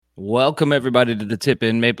Welcome, everybody, to the Tip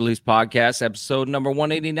In Maple Leafs podcast, episode number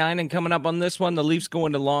 189. And coming up on this one, the Leafs go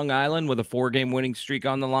into Long Island with a 4-game winning streak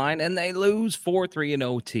on the line, and they lose 4-3 in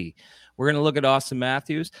OT. We're going to look at Austin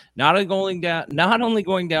Matthews, not only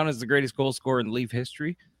going down as the greatest goal scorer in Leaf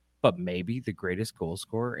history, but maybe the greatest goal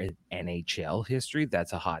scorer in NHL history.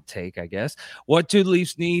 That's a hot take, I guess. What do the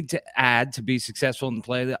Leafs need to add to be successful in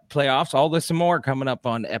the playoffs? All this and more coming up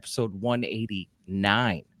on episode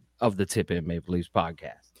 189 of the Tip In Maple Leafs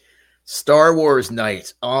podcast. Star Wars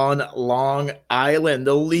night on Long Island.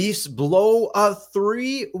 The Leafs blow a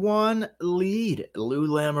 3-1 lead. Lou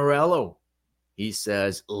Lamoriello, he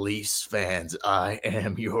says, "Leafs fans, I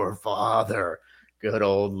am your father." Good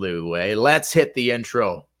old Lou, eh? Let's hit the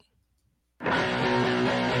intro.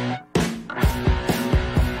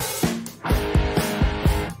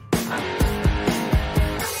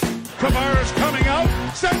 Tavares coming out,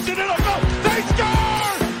 sends it in a goal. They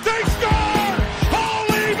score! They score!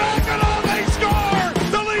 Holy mackerel, they score!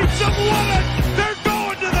 The Leafs have won it! They're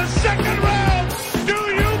going to the second round! Do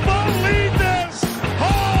you believe this?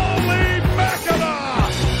 Holy mackerel!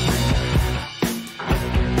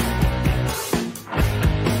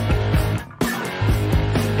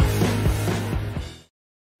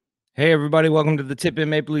 Hey, everybody. Welcome to the Tip In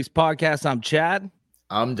Maple Leafs podcast. I'm Chad.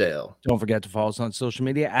 I'm Dale. Don't forget to follow us on social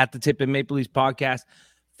media at the Tip In Maple Leafs podcast,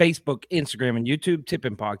 Facebook, Instagram, and YouTube, Tip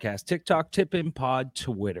In Podcast, TikTok, Tip In Pod,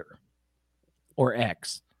 Twitter, or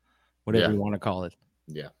X, whatever you want to call it.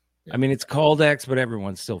 Yeah. I mean, it's called X, but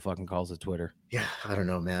everyone still fucking calls it Twitter. Yeah, I don't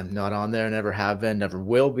know, man. Not on there, never have been, never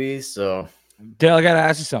will be, so. Dale, I got to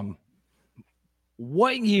ask you something.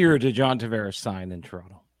 What year did John Tavares sign in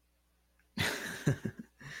Toronto?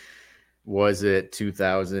 Was it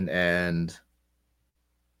 2000 and...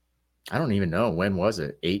 I don't even know. When was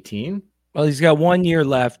it? 18? Well, he's got 1 year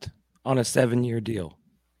left on a 7-year deal.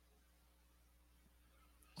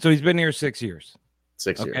 So he's been here 6 years.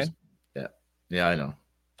 6 years. Yeah. Yeah, I know.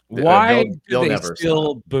 Why do they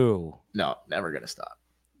still boo? No, never going to stop.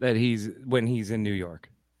 That when he's in New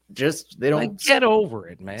York. Just, they don't get over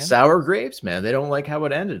it, man. Sour grapes, man. They don't like how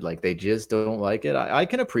it ended. Like, they just don't like it. I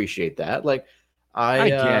can appreciate that. Like, I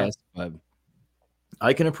guess, but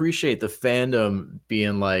I can appreciate the fandom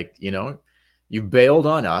being like, you bailed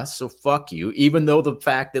on us, so fuck you. Even though the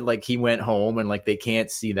fact that like he went home and like they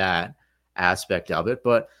can't see that aspect of it.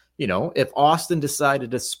 But, if Austin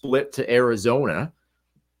decided to split to Arizona,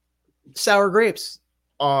 sour grapes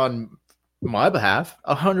on my behalf,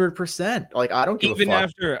 100%. Like, I don't give a fuck. Even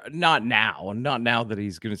after, not now that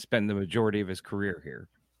he's going to spend the majority of his career here.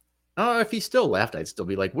 If he still left, I'd still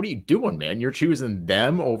be like, what are you doing, man? You're choosing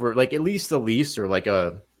them over, like, at least the Leafs or like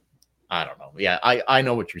I don't know. Yeah, I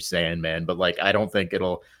know what you're saying, man. But like, I don't think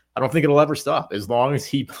it'll ever stop. As long as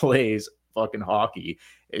he plays fucking hockey,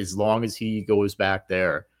 as long as he goes back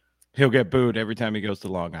there, he'll get booed every time he goes to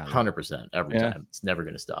Long Island. 100% every time. It's never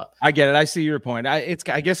going to stop. I get it. I see your point. I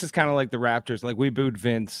guess it's kind of like the Raptors. Like, we booed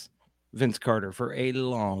Vince Carter for a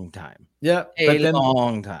long time. Yeah, a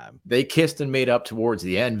long time. They kissed and made up towards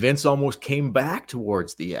the end. Vince almost came back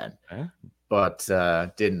towards the end, but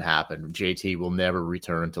didn't happen. JT will never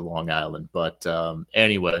return to Long Island. But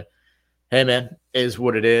anyway, hey, man, is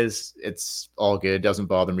what it is. It's all good. It doesn't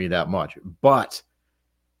bother me that much. But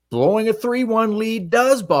blowing a 3-1 lead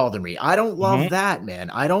does bother me. I don't love that,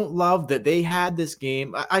 man. I don't love that they had this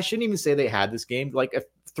game. I shouldn't even say they had this game, like a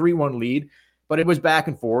 3-1 lead. But it was back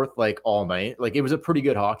and forth like all night. Like, it was a pretty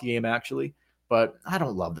good hockey game, actually. But I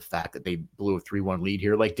don't love the fact that they blew a 3-1 lead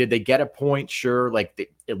here. Like, did they get a point? Sure. Like,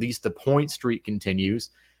 at least the point streak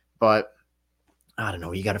continues. But I don't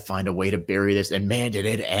know. You got to find a way to bury this. And, man, did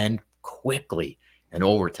it end quickly in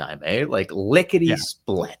overtime, eh? Like,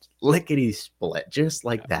 lickety-split. Lickety-split. Just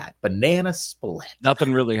like that. Banana split.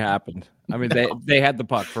 Nothing really happened. I mean, they had the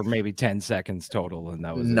puck for maybe 10 seconds total, and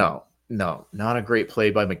that was it. No, not a great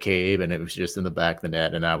play by McCabe, and it was just in the back of the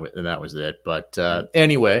net, and that was it. But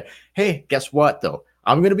anyway, hey, guess what, though?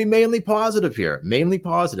 I'm going to be mainly positive here. Mainly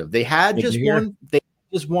positive. They had just won. They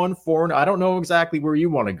just won 4. I don't know exactly where you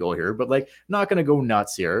want to go here, but like, not going to go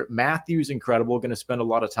nuts here. Matthews, incredible. Going to spend a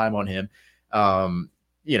lot of time on him. 4-game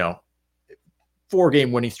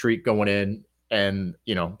winning streak going in, and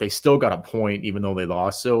they still got a point even though they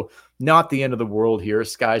lost. So not the end of the world here.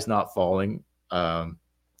 Sky's not falling.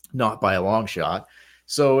 Not by a long shot.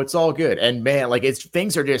 So it's all good. And man, like,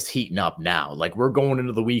 things are just heating up now. Like, we're going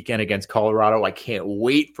into the weekend against Colorado. I can't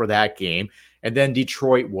wait for that game. And then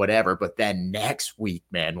Detroit, whatever. But then next week,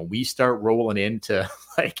 man, when we start rolling into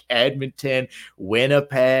like Edmonton,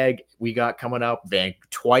 Winnipeg, we got coming up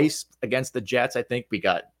twice against the Jets. I think we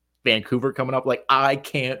got Vancouver coming up. Like, I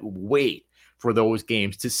can't wait for those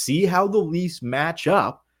games to see how the Leafs match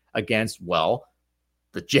up against, well,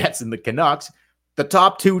 the Jets and the Canucks, the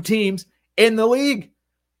top 2 teams in the league.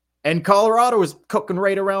 And Colorado is cooking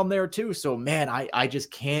right around there too. So, man, I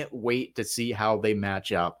just can't wait to see how they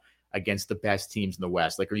match up against the best teams in the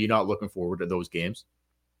West. Like, are you not looking forward to those games?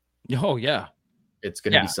 Oh, yeah. It's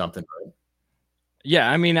going to be something, right?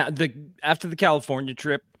 Yeah, I mean, after the California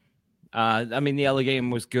trip, I mean, the LA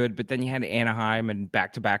game was good, but then you had Anaheim and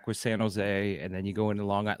back-to-back with San Jose, and then you go into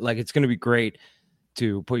Long Island. Like, it's going to be great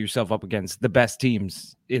to put yourself up against the best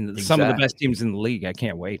teams some of the best teams in the league. I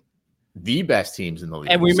can't wait. The best teams in the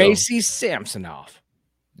league. And we may see Samsonov.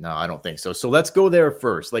 No, I don't think so. So let's go there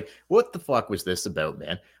first. Like, what the fuck was this about,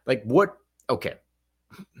 man? Like, what? Okay.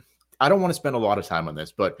 I don't want to spend a lot of time on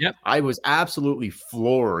this, but I was absolutely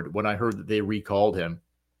floored when I heard that they recalled him.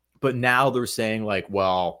 But now they're saying, like,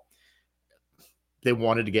 well, they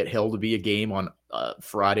wanted to get Hill to be a game on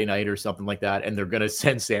Friday night or something like that, and they're going to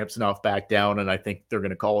send Samsonov back down, and I think they're going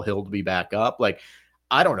to call Hill to be back up. Like,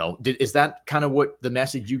 I don't know. Is that kind of what the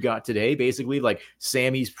message you got today? Basically, like,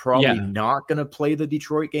 Sammy's probably not going to play the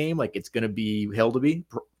Detroit game. Like, it's going to be Hill to be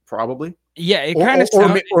probably. Yeah, it kind of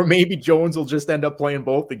sounded, or maybe Jones will just end up playing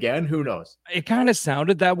both again. Who knows? It kind of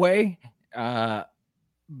sounded that way.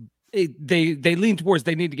 They lean towards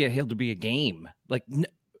they need to get Hill to be a game. Like,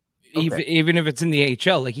 even if it's in the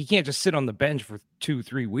AHL, like, he can't just sit on the bench for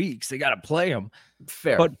 2-3 weeks. They got to play him.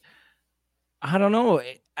 Fair, but I don't know.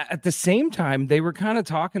 At the same time, they were kind of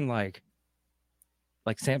talking like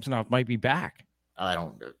Samsonov might be back.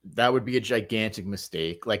 That would be a gigantic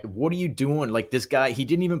mistake. Like, what are you doing? Like, this guy, he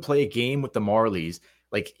didn't even play a game with the Marlies.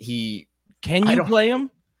 Like, can you play him?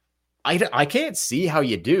 I can't see how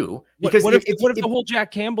you do. Because what if the whole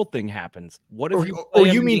Jack Campbell thing happens? What if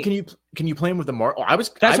you mean can you play him with the Mar?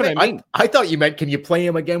 That's what I mean. I thought you meant can you play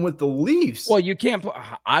him again with the Leafs? Well, you can't.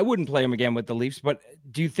 I wouldn't play him again with the Leafs. But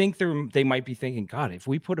do you think they might be thinking, God, if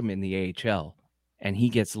we put him in the AHL and he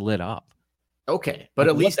gets lit up? Okay, but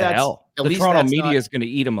at least that's the Toronto media is going to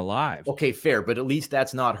eat him alive. Okay, fair, but at least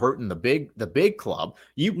that's not hurting the big club.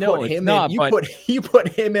 You put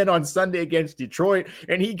him in on Sunday against Detroit,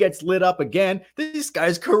 and he gets lit up again. This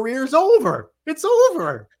guy's career's over. It's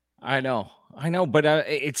over. I know, but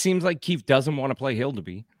it seems like Keefe doesn't want to play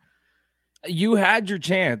Hildeby. You had your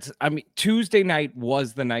chance. I mean, Tuesday night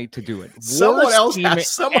was the night to do it. Someone else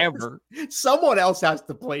has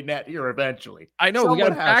to play net here eventually. I know. We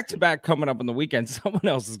got a back-to-back coming up on the weekend. Someone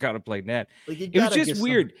else has got to play net. It was just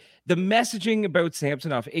weird. The messaging about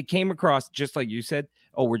Samsonov, it came across just like you said.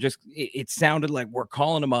 Oh, it sounded like we're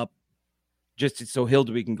calling him up just so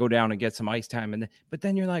Hildeby can go down and get some ice time. But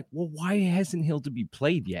then you're like, well, why hasn't Hildeby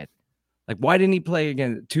played yet? Like, why didn't he play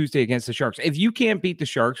again Tuesday against the Sharks? If you can't beat the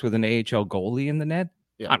Sharks with an AHL goalie in the net,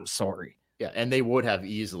 I'm sorry. Yeah, and they would have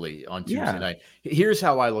easily on Tuesday night. Here's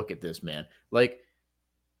how I look at this, man. Like,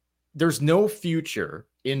 there's no future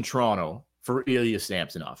in Toronto for Ilya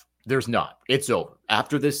Samsonov. There's not. It's over.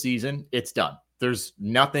 After this season, it's done. There's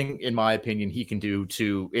nothing, in my opinion, he can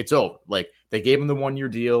do it's over. Like, they gave him the 1-year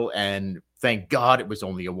deal, and thank God it was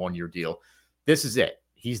only a 1-year deal. This is it.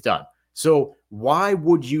 He's done. So why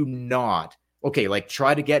would you not,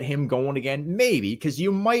 try to get him going again? Maybe, because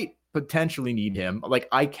you might potentially need him. Like,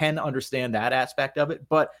 I can understand that aspect of it,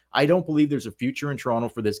 but I don't believe there's a future in Toronto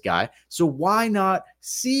for this guy. So why not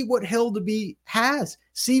see what Hildeby has?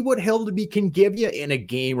 See what Hildeby can give you in a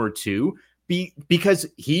game or two, because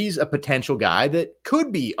he's a potential guy that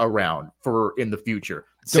could be around for in the future.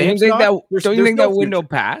 Don't you think that window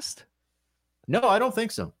passed? No, I don't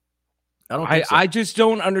think so. I just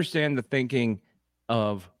don't understand the thinking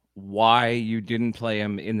of why you didn't play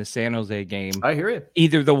him in the San Jose game. I hear you.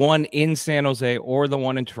 Either the one in San Jose or the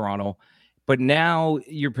one in Toronto. But now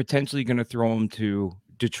you're potentially going to throw him to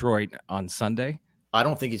Detroit on Sunday. I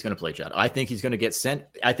don't think he's going to play, Chad. I think he's going to get sent.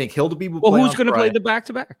 I think Hildeby will play. Well, who's going to play the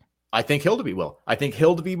back-to-back? I think Hildeby will. I think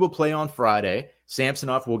Hildeby will play on Friday.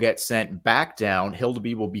 Samsonov will get sent back down.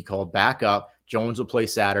 Hildeby will be called back up. Jones will play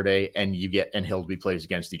Saturday, and Hildeby plays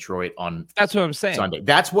against Detroit on That's what I'm saying. Sunday.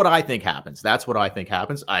 That's what I think happens.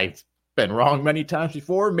 I've been wrong many times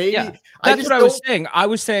before. Maybe. Yeah, that's what I was saying. I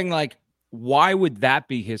was saying, like, why would that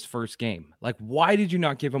be his first game? Like, why did you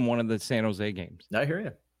not give him one of the San Jose games? I hear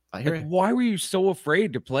you. Why were you so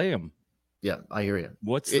afraid to play him? Yeah, I hear you.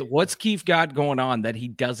 What's Keefe got going on that he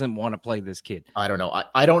doesn't want to play this kid? I don't know.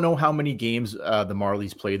 I don't know how many games the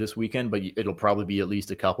Marlies play this weekend, but it'll probably be at least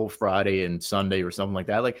a couple, Friday and Sunday or something like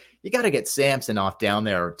that. Like, you got to get Samsonov down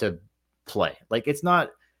there to play. Like, it's not.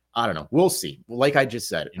 I don't know. We'll see. Like I just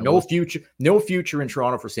said, no future in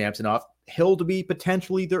Toronto for Samsonov. Hildeby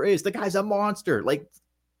potentially there is. The guy's a monster. Like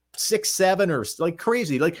 6'7" or like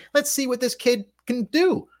crazy. Like, let's see what this kid can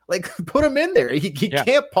do. Like, put him in there. He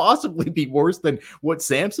can't possibly be worse than what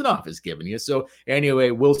Samsonov has given you. So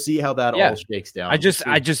anyway, we'll see how that all shakes down. I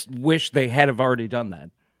just wish they had have already done that.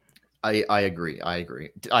 I agree.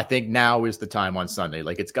 I think now is the time on Sunday.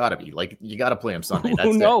 Like, it's got to be. Like, you got to play him Sunday.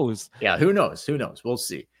 Who knows? Yeah, who knows? We'll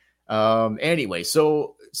see. Anyway,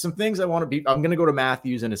 so some things I'm going to go to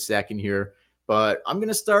Matthews in a second here, but I'm going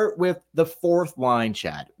to start with the fourth line,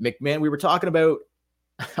 Chad. McMahon, we were talking about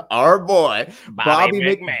our boy, Bobby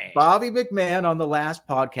McMahon on the last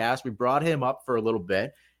podcast. We brought him up for a little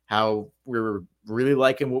bit, how we were really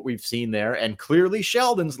liking what we've seen there. And clearly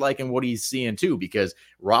Sheldon's liking what he's seeing too, because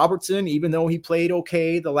Robertson, even though he played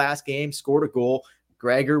okay the last game, scored a goal.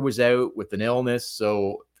 Gregor was out with an illness,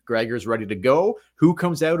 so Gregor's ready to go. Who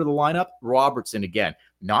comes out of the lineup? Robertson again.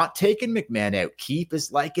 Not taking McMahon out. Keith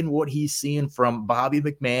is liking what he's seeing from Bobby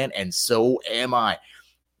McMahon, and so am I.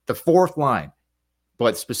 The fourth line,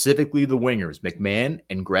 but specifically the wingers, McMahon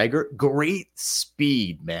and Gregor, great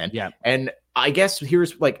speed, man. Yeah. And I guess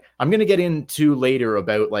here's like, I'm going to get into later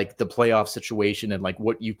about like the playoff situation and like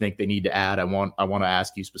what you think they need to add. I want to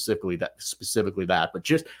ask you specifically that, but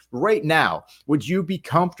just right now, would you be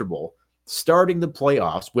comfortable starting the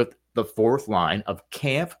playoffs with the fourth line of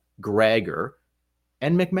Camp, Gregor,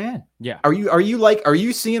 and McMahon? Yeah. Are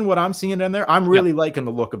you seeing what I'm seeing in there? I'm really liking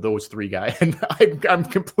the look of those three guys. And I'm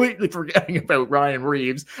completely forgetting about Ryan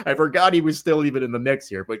Reeves. I forgot he was still even in the mix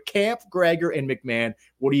here. But Camp, Gregor, and McMahon,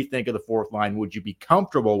 what do you think of the fourth line? Would you be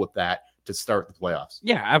comfortable with that to start the playoffs?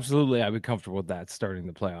 Yeah, absolutely. I'd be comfortable with that starting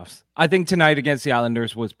the playoffs. I think tonight against the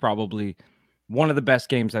Islanders was probably one of the best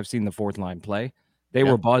games I've seen the fourth line play. They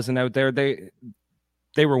were buzzing out there. They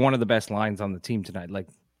were one of the best lines on the team tonight. Like,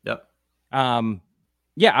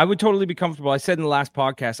 yeah, I would totally be comfortable. I said in the last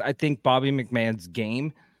podcast, I think Bobby McMahon's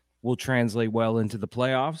game will translate well into the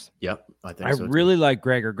playoffs. Yep, I really like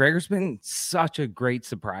Gregor. Gregor's been such a great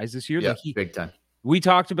surprise this year. Yeah, big time. We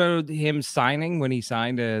talked about him signing when he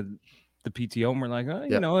signed the PTO, and we're like,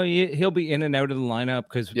 you know, he'll be in and out of the lineup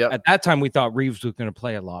because at that time we thought Reeves was going to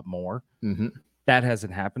play a lot more. Mm-hmm. That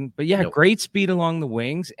hasn't happened. But yeah, great speed along the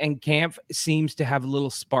wings, and Camp seems to have a little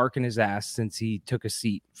spark in his ass since he took a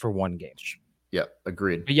seat for one game. Yeah,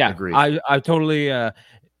 agreed. But yeah, agreed. I totally.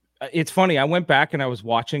 It's funny. I went back and I was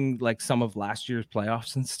watching like some of last year's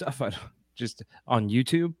playoffs and stuff, just on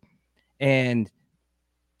YouTube, and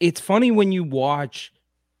it's funny when you watch,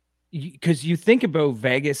 because you think about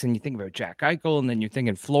Vegas and you think about Jack Eichel, and then you're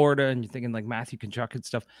thinking Florida and you're thinking like Matthew Tkachuk and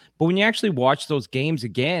stuff. But when you actually watch those games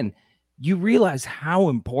again, you realize how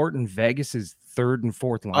important Vegas's third and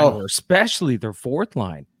fourth line were, especially their fourth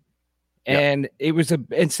line. And it was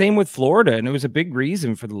and same with Florida, and it was a big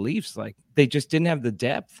reason for the Leafs. Like, they just didn't have the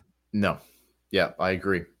depth. No. Yeah, I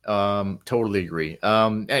agree. Totally agree.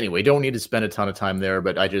 Anyway, don't need to spend a ton of time there,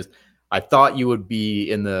 but I thought you would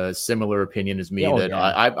be in the similar opinion as me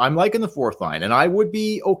I'm liking the fourth line, and I would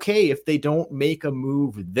be okay if they don't make a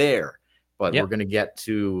move there, but we're going to get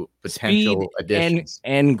to potential additions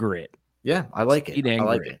and grit. Yeah, I like it.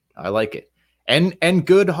 I like it. And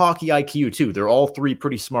good hockey IQ too. They're all three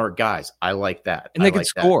pretty smart guys. I like that. And they can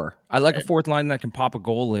score. I like a fourth line that can pop a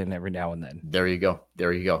goal in every now and then. There you go.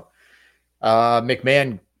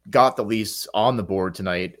 McMahon got the Leafs on the board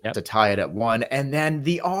tonight to tie it at 1. And then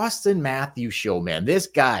the Austin Matthews show, man. This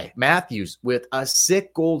guy, Matthews, with a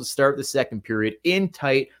sick goal to start the second period, in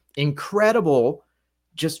tight, incredible,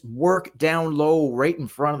 just work down low right in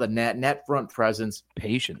front of the net front presence.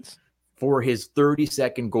 Patience. For his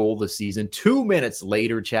 32nd goal this season. 2 minutes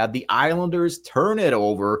later, Chad, the Islanders turn it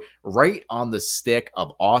over right on the stick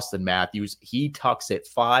of Austin Matthews. He tucks it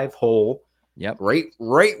 5-hole. Yep. Right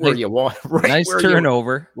where you want. Nice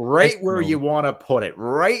turnover. You want to put it.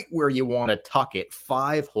 Right where you want to tuck it.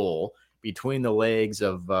 5-hole between the legs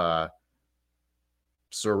of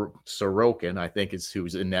Sorokin, I think is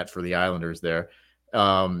who's in net for the Islanders there.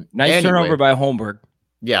 Nice turnover by Holmberg.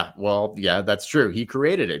 Yeah, well, yeah, that's true. He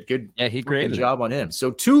created it. Good job on him.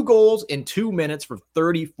 So 2 goals in 2 minutes for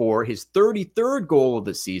 34, his 33rd goal of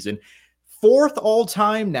the season, 4th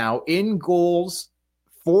all-time now in goals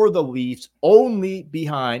for the Leafs, only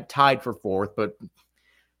behind, tied for 4th, but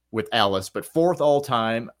with Ellis, but 4th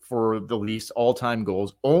all-time for the Leafs, all-time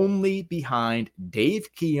goals, only behind Dave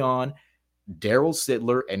Keon, Daryl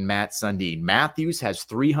Sittler, and Matt Sundin. Matthews has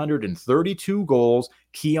 332 goals,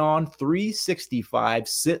 Keon 365,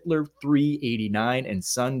 Sittler 389, and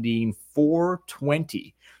Sundin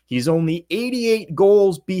 420. He's only 88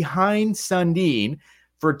 goals behind Sundin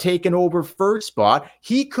for taking over first spot.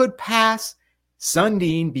 He could pass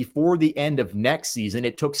Sundin before the end of next season.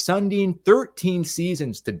 It took Sundin 13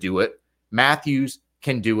 seasons to do it. Matthews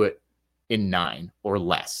can do it in 9 or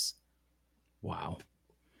less. Wow.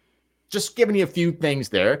 just giving you a few things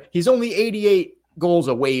there. He's only 88 goals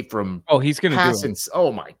away from he's going to do it.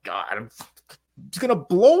 Oh my God. He's going to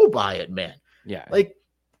blow by it, man. Yeah. Like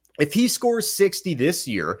if he scores 60 this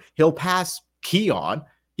year, he'll pass Keon.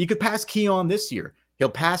 He could pass Keon this year. He'll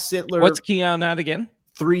pass Sittler. What's Keon at again?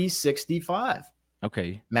 365.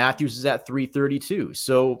 Okay. Matthews is at 332.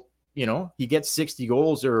 So, he gets 60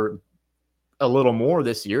 goals or a little more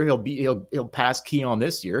this year. He'll pass Keon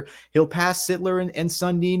this year. He'll pass Sittler and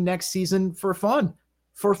Sundin next season for fun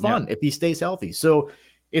if he stays healthy. So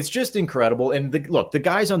it's just incredible. And the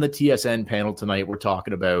guys on the TSN panel tonight were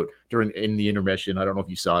talking about in the intermission. I don't know if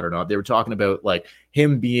you saw it or not. They were talking about like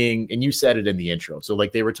him being, and you said it in the intro. So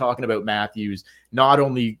like they were talking about Matthews not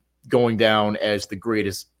only going down as the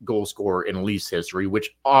greatest goal scorer in Leafs history,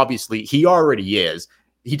 which obviously he already is.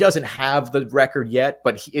 He doesn't have the record yet,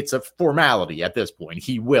 but it's a formality at this point.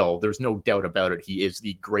 He will. There's no doubt about it. He is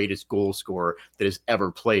the greatest goal scorer that has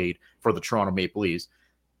ever played for the Toronto Maple Leafs.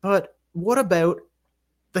 But what about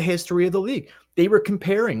the history of the league? They were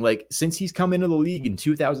comparing, like, since he's come into the league in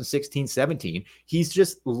 2016-17, he's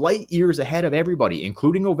just light years ahead of everybody,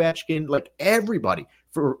 including Ovechkin, like everybody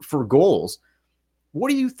for goals. What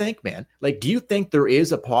do you think, man? Like, do you think there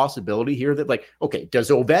is a possibility here that, like, okay, does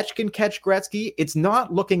Ovechkin catch Gretzky? It's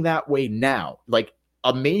not looking that way now. Like,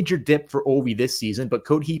 a major dip for Ovi this season, but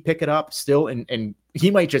could he pick it up still? And he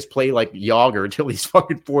might just play like Yager until he's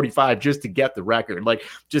fucking 45 just to get the record. Like,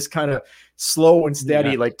 just kind of slow and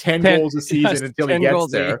steady, like 10 goals a season until he gets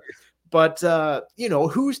there. But,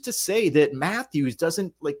 who's to say that Matthews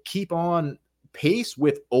doesn't, like, keep on pace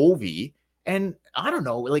with Ovi? And I don't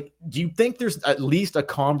know, like, do you think there's at least a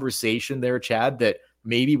conversation there, Chad, that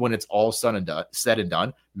maybe when it's all said and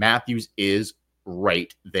done, Matthews is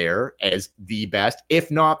right there as the best, if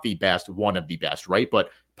not the best, one of the best, right? But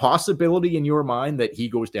possibility in your mind that he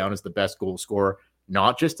goes down as the best goal scorer,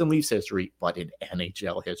 not just in Leafs history, but in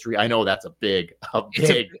NHL history? I know that's a big hot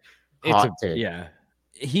take. Yeah,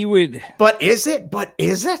 he would. But is it?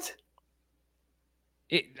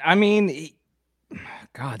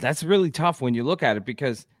 God, that's really tough when you look at it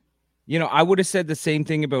because, I would have said the same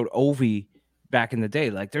thing about Ovi back in the day.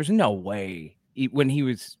 Like, there's no way when he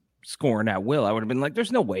was scoring at will, I would have been like,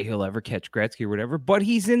 there's no way he'll ever catch Gretzky or whatever. But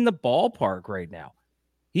he's in the ballpark right now.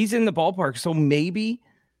 He's in the ballpark. So maybe,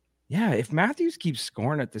 if Matthews keeps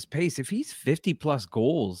scoring at this pace, if he's 50 plus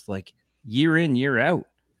goals, like year in, year out,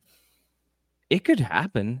 it could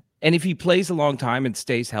happen. And if he plays a long time and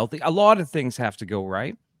stays healthy, a lot of things have to go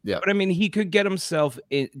right. Yeah, but I mean, he could get himself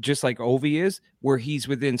in, just like Ovi is, where he's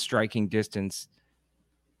within striking distance.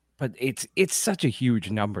 But it's such a huge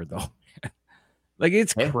number, though. Like,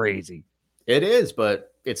 it's crazy. It is,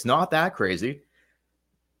 but it's not that crazy.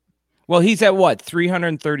 Well, he's at what,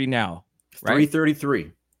 330 now, right?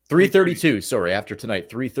 333, 332. Sorry, after tonight,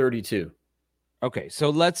 332. Okay, so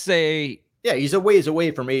let's say, he's a ways away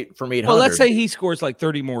from 800. Well, let's say he scores like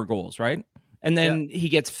 30 more goals, right? And then he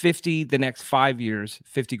gets 50 the next 5 years,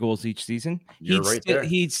 50 goals each season.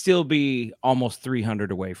 He'd still be almost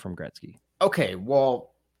 300 away from Gretzky. Okay,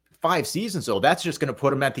 well, 5 seasons though. That's just going to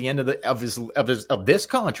put him at the end of this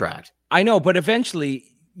contract. I know, but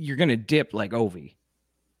eventually you're going to dip like Ovi.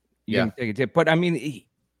 You're gonna take a dip, but I mean,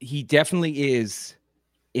 he definitely is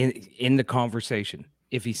in the conversation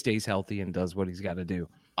if he stays healthy and does what he's got to do.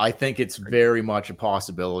 I think it's very much a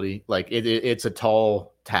possibility. Like it's a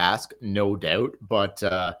tall task, no doubt, but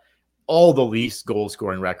all the Leafs goal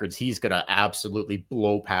scoring records, he's going to absolutely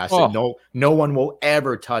blow past it. No one will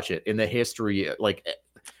ever touch it in the history. Like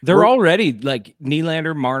they're already like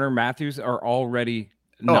Nylander, Marner, Matthews are already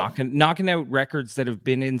knocking out records that have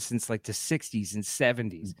been in since like the 60s and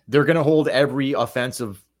 70s. They're going to hold every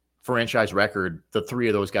offensive franchise record, the 3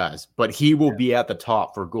 of those guys, but he will be at the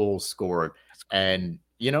top for goals scored. And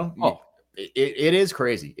it is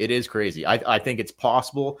crazy. It is crazy. I think it's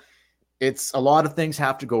possible. It's a lot of things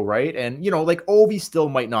have to go right. And, like Ovi still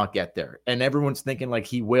might not get there. And everyone's thinking like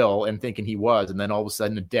he will and thinking he was. And then all of a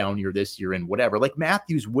sudden a down year this year and whatever. Like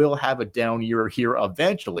Matthews will have a down year here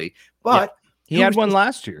eventually. But he had one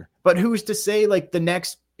last year. But who's to say like the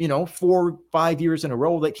next, 4-5 years in a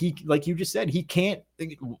row, like you just said, he can't.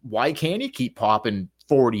 Why can't he keep popping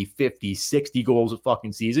 40, 50, 60 goals a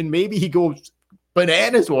fucking season? Maybe he goes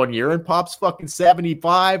bananas one year and pops fucking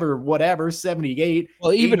 75 or whatever, 78.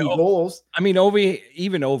 Well, even goals. I mean,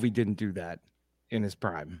 Ovi didn't do that in his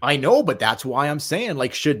prime. I know, but that's why I'm saying,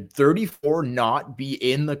 like, should 34 not be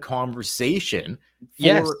in the conversation?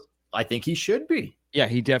 Yes, I think he should be. Yeah,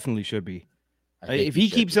 he definitely should be. If he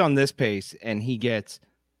keeps on this pace and he gets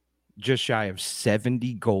just shy of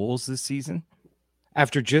 70 goals this season,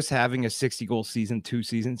 after just having a 60 goal season 2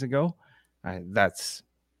 seasons ago, that's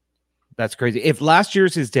That's crazy. If last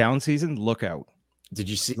year's his down season, look out. Did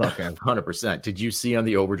you see? 100%. Did you see on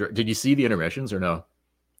the overdrive? Did you see the intermissions or no?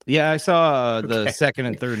 Yeah, I saw the second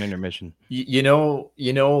and third intermission. You know,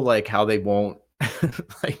 like how they won't,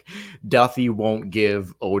 like Duffy won't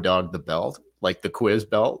give O-Dog the belt, like the quiz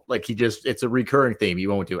belt. Like it's a recurring theme. He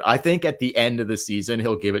won't do it. I think at the end of the season,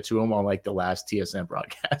 he'll give it to him on like the last TSN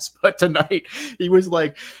broadcast. But tonight he was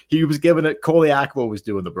giving it. Koliakvo was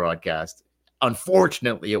doing the broadcast.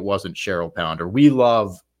 Unfortunately, it wasn't Cheryl Pounder. We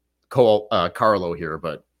love Carlo here,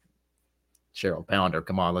 but Cheryl Pounder,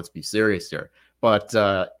 come on, let's be serious here. But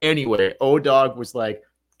anyway, O-Dog was like,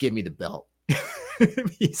 give me the belt.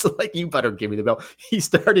 He's like, you better give me the belt. He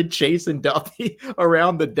started chasing Duffy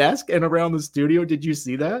around the desk and around the studio. Did you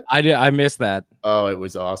see that? I did. I missed that. Oh, it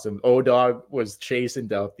was awesome. O-Dog was chasing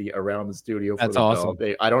Duffy around the studio. That's awesome.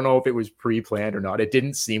 I don't know if it was pre-planned or not. It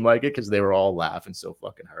didn't seem like it because they were all laughing so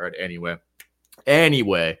fucking hard.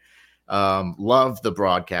 Anyway, love the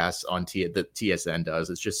broadcasts on that TSN does.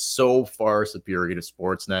 It's just so far superior to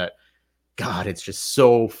Sportsnet. God, it's just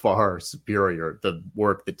so far superior, the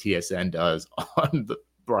work that TSN does on the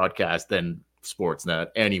broadcast than Sportsnet.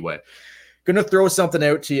 Anyway, going to throw something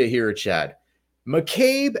out to you here, Chad.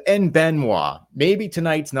 McCabe and Benoit. Maybe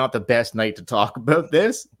tonight's not the best night to talk about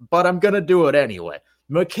this, but I'm going to do it anyway.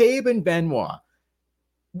 McCabe and Benoit.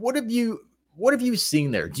 What have you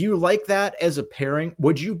seen there? Do you like that as a pairing?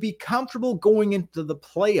 Would you be comfortable going into the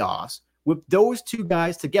playoffs with those two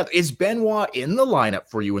guys together? Is Benoit in the lineup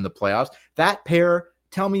for you in the playoffs? That pair,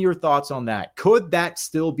 tell me your thoughts on that. Could that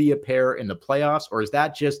still be a pair in the playoffs, or is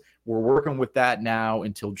that just we're working with that now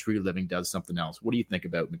until Tree Living does something else? What do you think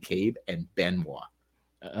about McCabe and Benoit?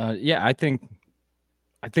 Yeah, I think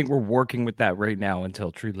we're working with that right now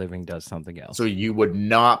until Tree Living does something else. So you would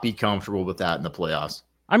not be comfortable with that in the playoffs?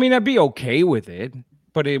 I mean, I'd be okay with it,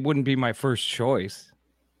 but it wouldn't be my first choice.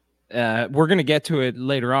 We're going to get to it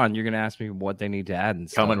later on. You're going to ask me what they need to add. And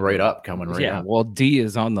coming right up. Well, D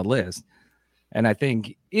is on the list. And I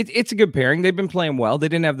think it's a good pairing. They've been playing well. They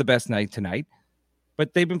didn't have the best night tonight,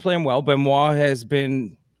 but they've been playing well. Benoit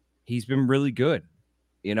he's been really good,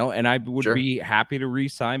 and I would be happy to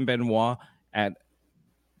re-sign Benoit at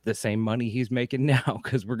the same money he's making now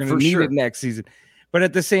because we're going to need it next season. But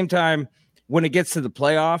at the same time, when it gets to the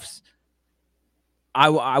playoffs, I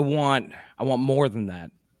want more than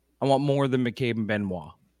that. I want more than McCabe and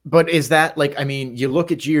Benoit. But is that you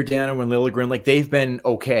look at Giordano and Liljegren, they've been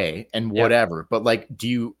okay and whatever. But do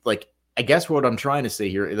you I guess what I'm trying to say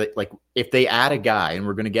here, if they add a guy, and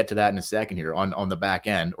we're going to get to that in a second here on the back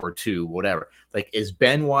end or two, whatever. Is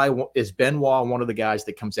Benoit one of the guys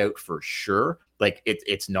that comes out for sure?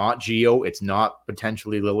 It's not Gio, it's not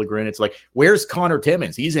potentially Liljegren. It's where's Connor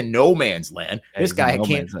Timmins? He's in no man's land. This guy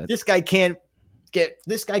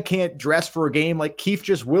can't dress for a game. Keith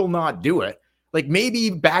just will not do it. Maybe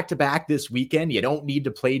back-to-back this weekend, you don't need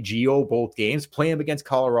to play Gio both games. Play him against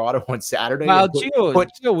Colorado on Saturday. Well,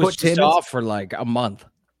 Gio was just off for a month.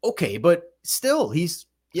 Okay, but still, you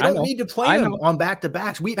don't need to play him on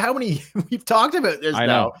back-to-backs. We've talked about this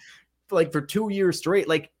now. For 2 years straight.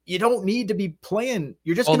 You don't need to be playing.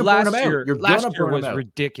 You're just going to burn him out. You're last year was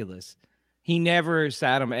ridiculous. He never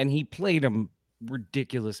sat him, and he played him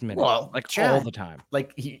ridiculous minutes, all the time.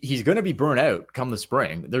 He's going to be burnt out come the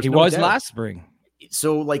spring. He was last spring.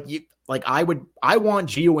 So I want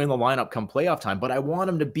Gio in the lineup come playoff time, but I want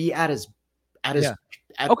him to be at his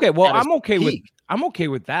okay. Well, I'm okay peak. I'm okay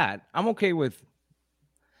with that. I'm okay with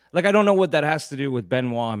I don't know what that has to do with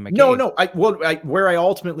Benoit and McCabe. No. Where I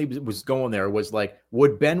ultimately was going there was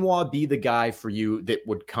would Benoit be the guy for you that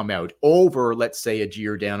would come out over, let's say, a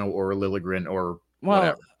Giordano or a Liljegren or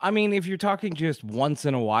whatever? I mean, if you're talking just once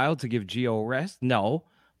in a while to give Gio a rest, no.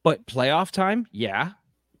 But playoff time, yeah.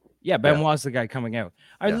 Benoit's the guy coming out.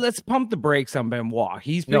 Let's pump the brakes on Benoit.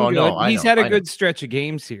 He's been good. He's had a good stretch of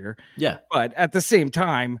games here. Yeah. But at the same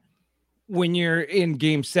time, when you're in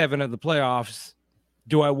game 7 of the playoffs,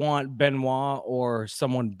 do I want Benoit or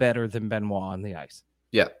someone better than Benoit on the ice?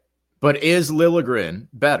 Yeah. But is Liljegren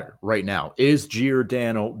better right now? Is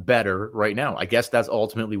Giordano better right now? I guess that's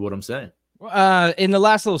ultimately what I'm saying. In the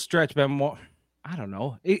last little stretch, Benoit, I don't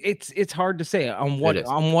know. It's hard to say on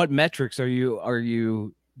what metrics are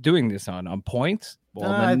you doing this on points? Well,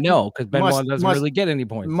 then no, because Benoit doesn't really get any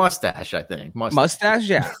points. Mustache, I think. Mustache,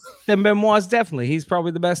 yeah. Then Benoit's definitely. He's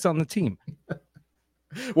probably the best on the team.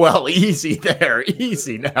 Well, easy there.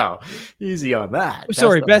 Easy now. Easy on that.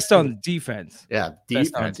 Sorry, best on defense. Yeah,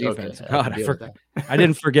 defense. Best on defense. Okay. God, I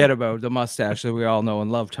didn't forget about the mustache that we all know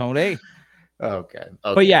and love, Tony. Okay.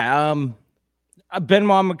 But yeah,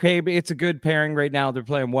 Benoit McCabe, it's a good pairing right now. They're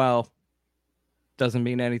playing well. doesn't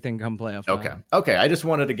mean anything come playoff time. Okay. I just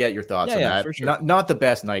wanted to get your thoughts on that. For sure. Not the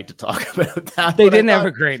best night to talk about that. They didn't have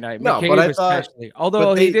a great night. No, McCabe but I especially.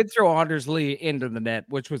 Although he did throw Anders Lee into the net,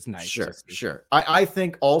 which was nice. Sure. I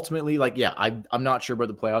think ultimately, I'm not sure about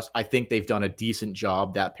the playoffs. I think they've done a decent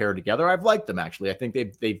job that pair together. I've liked them actually. I think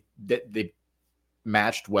they've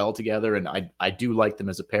matched well together, and I do like them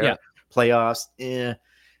as a pair. Yeah. Playoffs,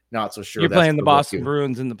 not so sure. You're playing the Boston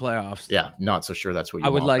Bruins in the playoffs. Yeah, not so sure that's what you I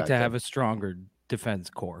want. would like to have a stronger defense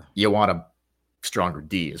core. You want a stronger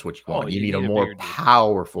D is what you want. You need a more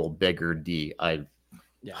powerful, bigger D. I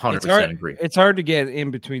 100% agree. It's hard to get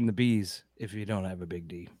in between the Bs if you don't have a big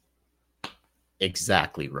D.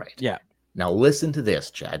 Exactly right. Yeah. Now listen to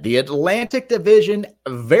this, Chad. The Atlantic Division,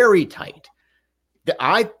 very tight.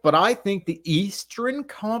 But I think the Eastern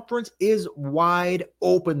Conference is wide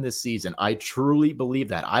open this season. I truly believe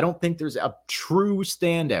that. I don't think there's a true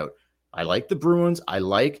standout. I like the Bruins. I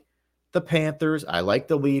like the Panthers. I like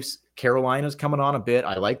the Leafs. Carolina's coming on a bit.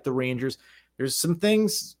 I like the Rangers. There's some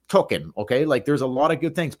things cooking, okay? Like there's a lot of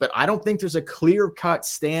good things, but I don't think there's a clear-cut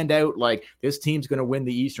standout like this team's going to win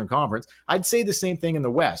the Eastern Conference. I'd say the same thing in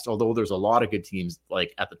the West, although there's a lot of good teams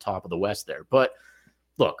like at the top of the West there. But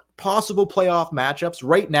look, possible playoff matchups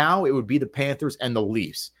right now, it would be the Panthers and the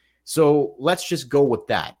Leafs. So let's just go with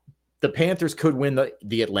that. The Panthers could win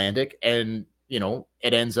the Atlantic, and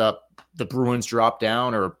it ends up the Bruins drop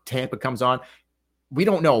down or Tampa comes on. We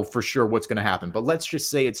don't know for sure what's going to happen, but let's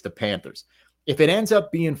just say it's the Panthers. If it ends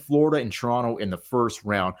up being Florida and Toronto in the first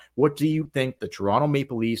round, what do you think the Toronto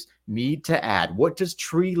Maple Leafs need to add? What does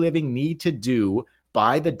Tree Living need to do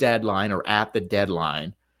by the deadline or at the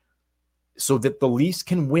deadline so that the Leafs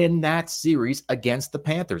can win that series against the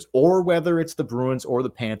Panthers, or whether it's the Bruins or the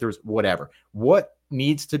Panthers, whatever? What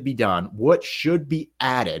needs to be done? What should be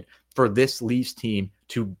added for this Leafs team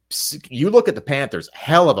to – you look at the Panthers,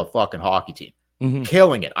 hell of a fucking hockey team. Mm-hmm.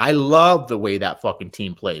 Killing it. I love the way that fucking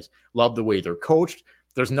team plays. Love the way they're coached.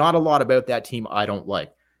 There's not a lot about that team I don't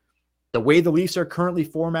like. The way the Leafs are currently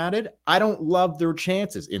formatted, I don't love their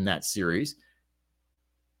chances in that series.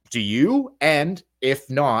 Do you? And if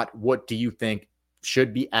not, what do you think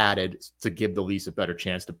should be added to give the Leafs a better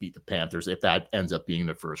chance to beat the Panthers if that ends up being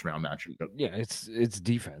the first round match? Yeah, it's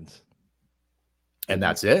defense. And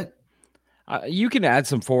that's it? You can add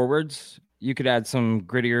some forwards. You could add some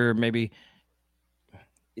grittier, maybe.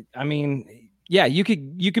 I mean, yeah, you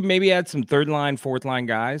could maybe add some third line, fourth line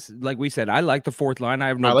guys. Like we said, I like the fourth line. I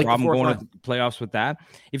have no problem going to the playoffs with that.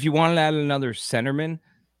 If you want to add another centerman,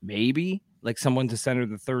 maybe like someone to center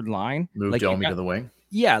the third line. Move Domi to the wing.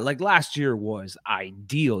 Yeah, like last year was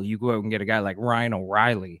ideal. You go out and get a guy like Ryan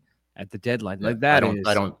O'Reilly at the deadline. Yeah, like that.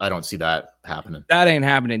 I don't see that happening. That ain't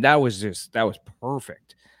happening. That was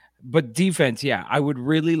perfect. But defense, yeah, I would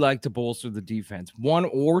really like to bolster the defense. One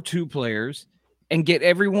or two players and get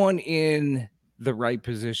everyone in the right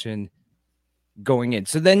position going in.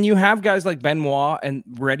 So then you have guys like Benoit and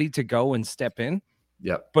ready to go and step in.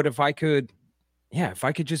 Yep. But if I could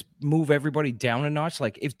just move everybody down a notch,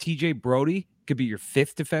 like if TJ Brody could be your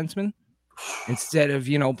fifth defenseman instead of,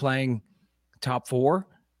 playing top four,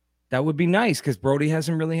 that would be nice because Brody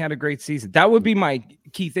hasn't really had a great season. That would be my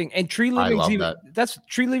key thing. And Tree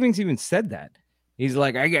Living's even said that. He's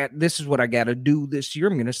like, this is what I got to do this year.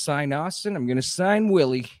 I'm going to sign Austin. I'm going to sign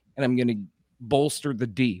Willie, and I'm going to bolster the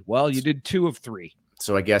D. Well, you did 2 of 3.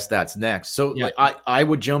 So I guess that's next. So yeah. I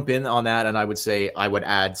would jump in on that, and I would say I would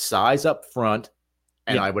add size up front,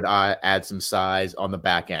 and I would add some size on the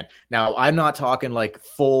back end. Now, I'm not talking like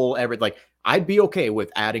full like I'd be okay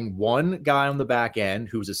with adding one guy on the back end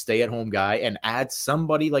who's a stay-at-home guy and add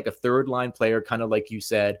somebody like a third-line player, kind of like you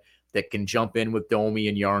said, that can jump in with Domi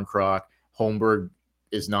and Yarncroc. Holmberg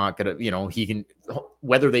is not going to, he can,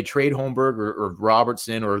 whether they trade Holmberg or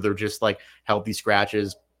Robertson or they're just like healthy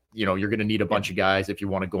scratches, you're going to need a bunch of guys if you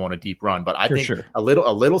want to go on a deep run. But I think a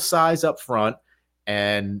little size up front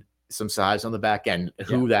and some size on the back end.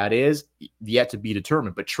 Who that is yet to be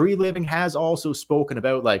determined. But Tree Living has also spoken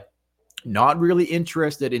about like not really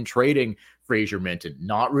interested in trading Fraser Minton,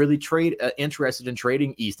 not really interested in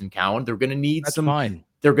trading Easton Cowan. They're going to need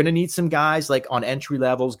They're going to need some guys like on entry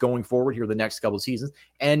levels going forward here the next couple of seasons.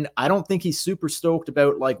 And I don't think he's super stoked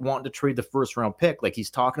about like wanting to trade the first round pick. Like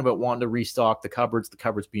he's talking about wanting to restock the cupboards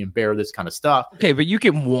being bare, this kind of stuff. Okay, but you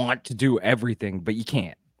can want to do everything, but you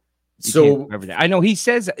can't. You can't I know he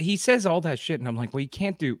says all that shit, and I'm like, well, you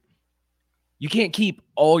can't keep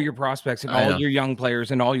all your prospects and all your young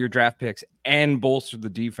players and all your draft picks and bolster the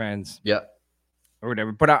defense. Yeah. Or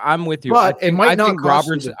whatever. But I'm with you. But I think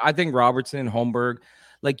Robertson, Holmberg,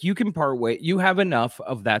 like you can part way. You have enough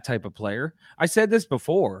of that type of player. I said this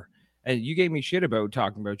before. And you gave me shit about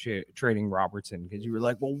talking about trading Robertson because you were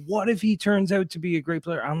like, well, what if he turns out to be a great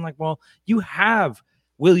player? I'm like, well, you have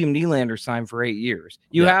William Nylander signed for 8 years.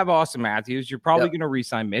 You have Austin Matthews. You're probably going to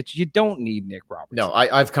re-sign Mitch. You don't need Nick Robertson. No,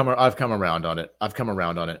 I've come around on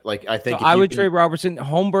it. Like, I think I would trade Robertson,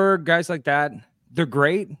 Holmberg, guys like that. They're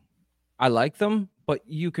great. I like them, but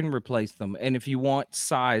you can replace them. And if you want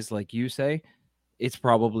size, like you say, it's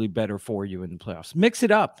probably better for you in the playoffs. Mix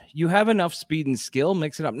it up. You have enough speed and skill.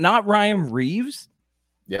 Mix it up. Not Ryan Reeves.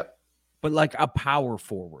 Yep. But like a power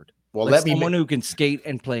forward. Well, like someone who can skate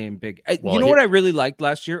and play in big. You know what I really liked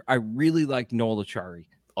last year? I really liked Noel Acciari.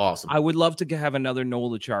 Awesome. I would love to have another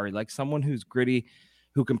Noel Acciari, like someone who's gritty,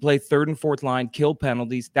 who can play third and fourth line, kill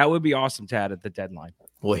penalties. That would be awesome to add at the deadline.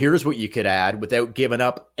 Well, here's what you could add without giving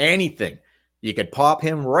up anything. You could pop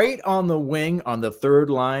him right on the wing on the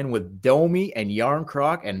third line with Domi and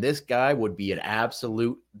Yarncroc, and this guy would be an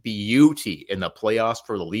absolute beauty in the playoffs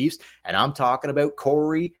for the Leafs. And I'm talking about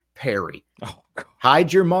Corey Perry. Oh, God.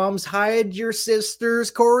 Hide your moms, hide your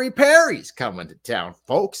sisters. Corey Perry's coming to town,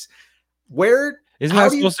 folks. Isn't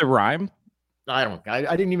that supposed to rhyme? I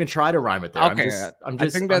didn't even try to rhyme it there. Okay, I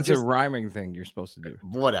think that's a rhyming thing you're supposed to do.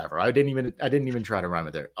 Whatever. I didn't even try to rhyme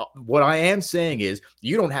it there. What I am saying is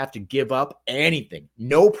you don't have to give up anything.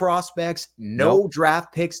 No prospects, no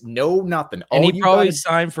draft picks, no nothing. And he probably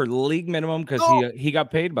signed for league minimum because he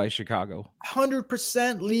got paid by Chicago.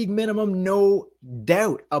 100% league minimum, no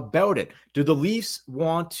doubt about it. Do the Leafs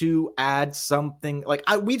want to add something? Like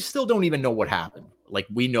we still don't even know what happened. Like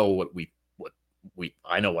we know what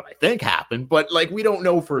I know what I think happened, but like we don't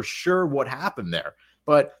know for sure what happened there.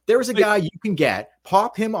 But there's a guy you can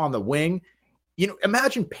pop him on the wing. You know,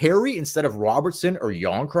 imagine Perry instead of Robertson or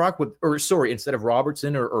Yarncroc instead of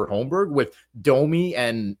Robertson or Holmberg with Domi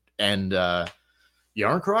and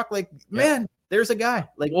Yarncroc. Like, man, there's a guy.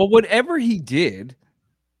 Like, well, whatever he did,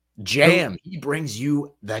 jam. He brings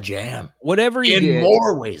you the jam. Whatever he did, in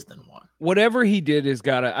more ways than one. Whatever he did is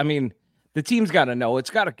gotta. I mean, the team's got to know. It's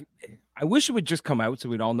got to. I wish it would just come out so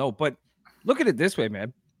we'd all know. But look at it this way,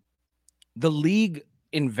 man. The league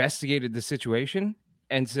investigated the situation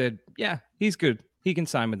and said, yeah, he's good. He can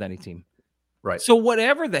sign with any team. Right. So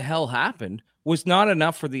whatever the hell happened was not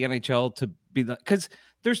enough for the NHL to be like, because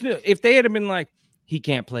there's no, if they had been like, he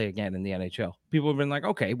can't play again in the NHL, people have been like,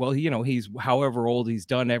 okay, well, he's however old, he's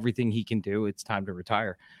done everything he can do. It's time to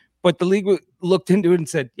retire. But the league looked into it and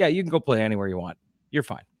said, yeah, you can go play anywhere you want. You're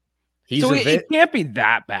fine. It can't be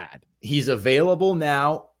that bad. He's available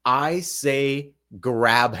now. I say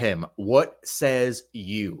grab him. What says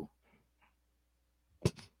you?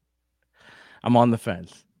 I'm on the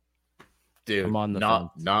fence. Dude, I'm on the fence.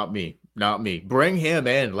 Not me. Bring him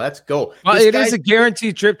in. Let's go. Well, it is a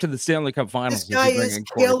guaranteed trip to the Stanley Cup Finals. This guy is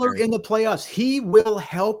killer in the playoffs. He will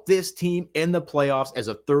help this team in the playoffs as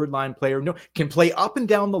a third-line player. No, can play up and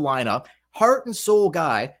down the lineup. Heart and soul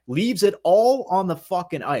guy, leaves it all on the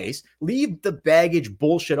fucking ice. Leave the baggage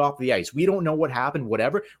bullshit off the ice. We don't know what happened,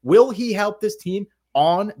 whatever. Will he help this team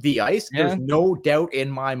on the ice? Yeah. There's no doubt in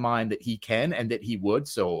my mind that he can and that he would.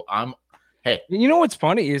 So hey. You know what's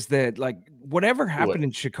funny is that like whatever happened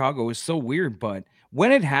in Chicago is so weird, but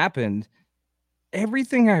when it happened,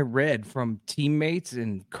 everything I read from teammates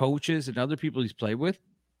and coaches and other people he's played with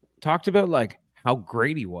talked about like how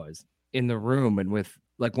great he was in the room and with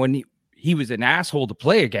like when he was an asshole to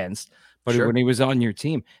play against, but when he was on your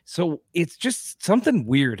team. So it's just something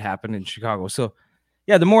weird happened in Chicago. So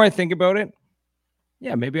yeah, the more I think about it,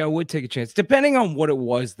 yeah, maybe I would take a chance depending on what it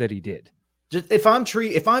was that he did. Just if I'm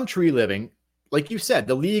tree living, like you said,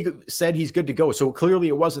 the league said he's good to go. So clearly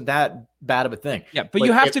it wasn't that bad of a thing. Yeah, but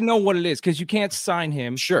you have to know what it is because you can't sign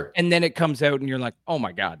him. Sure. And then it comes out and you're like, oh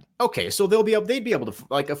my God. Okay. So they'd be able to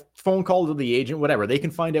like a phone call to the agent, whatever. They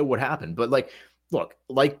can find out what happened. But like, look,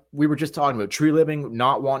 like we were just talking about tree living,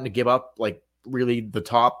 not wanting to give up like really the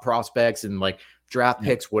top prospects and like draft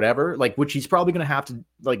picks, whatever, like which he's probably going to have to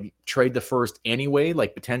like trade the first anyway,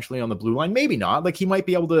 like potentially on the blue line. Maybe not. Like he might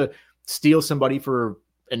be able to steal somebody for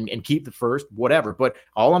and keep the first, whatever. But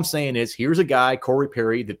all I'm saying is here's a guy, Corey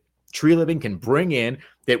Perry, that tree living can bring in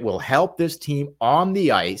that will help this team on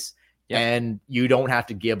the ice. And you don't have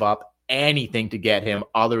to give up anything to get him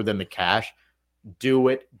other than the cash. Do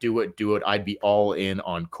it. I'd be all in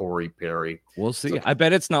on Corey Perry. We'll see. I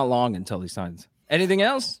bet it's not long until he signs. Anything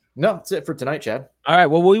else? No, that's it for tonight, Chad. All right.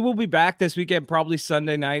 Well, we will be back this weekend, probably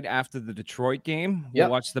Sunday night after the Detroit game. We'll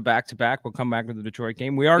watch the back-to-back. We'll come back to the Detroit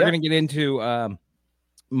game. We are going to get into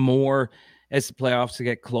more as the playoffs to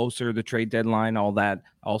get closer, the trade deadline, all that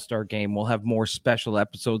All-Star game. We'll have more special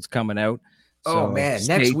episodes coming out. So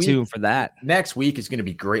stay tuned for that. Next week is going to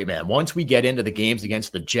be great, man. Once we get into the games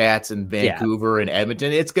against the Jets and Vancouver and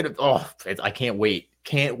Edmonton, it's going to, I can't wait.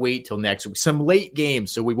 Can't wait till next week. Some late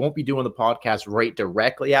games, so we won't be doing the podcast right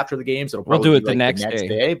directly after the games. It'll probably do it be the next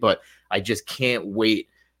day, but I just can't wait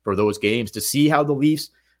for those games to see how the Leafs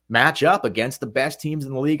match up against the best teams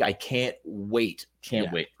in the league. I can't wait.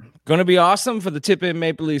 Can't wait. Going to be awesome for the Tip In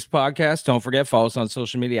Maple Leafs podcast. Don't forget, follow us on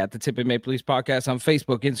social media at the Tip In Maple Leafs podcast on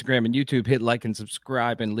Facebook, Instagram, and YouTube. Hit like and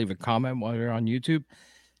subscribe and leave a comment while you're on YouTube.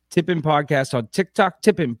 Tip In Podcast on TikTok,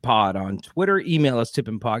 Tip In Pod on Twitter. Email us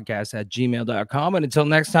tipinpodcast@gmail.com. And until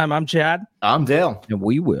next time, I'm Chad. I'm Dale. And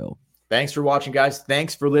we will. Thanks for watching, guys.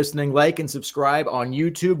 Thanks for listening. Like and subscribe on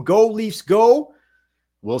YouTube. Go Leafs, go.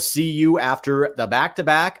 We'll see you after the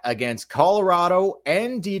back-to-back against Colorado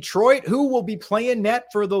and Detroit, who will be playing net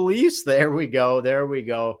for the Leafs. There we go. There we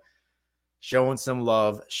go. Showing some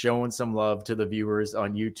love to the viewers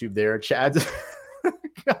on YouTube there. Chad's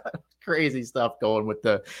crazy stuff going with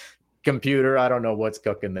the computer. I don't know what's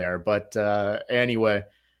cooking there. But anyway,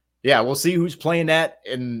 yeah, we'll see who's playing net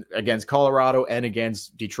against Colorado and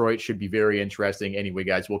against Detroit. Should be very interesting. Anyway,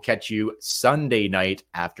 guys, we'll catch you Sunday night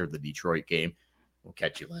after the Detroit game. We'll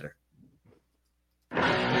catch you later.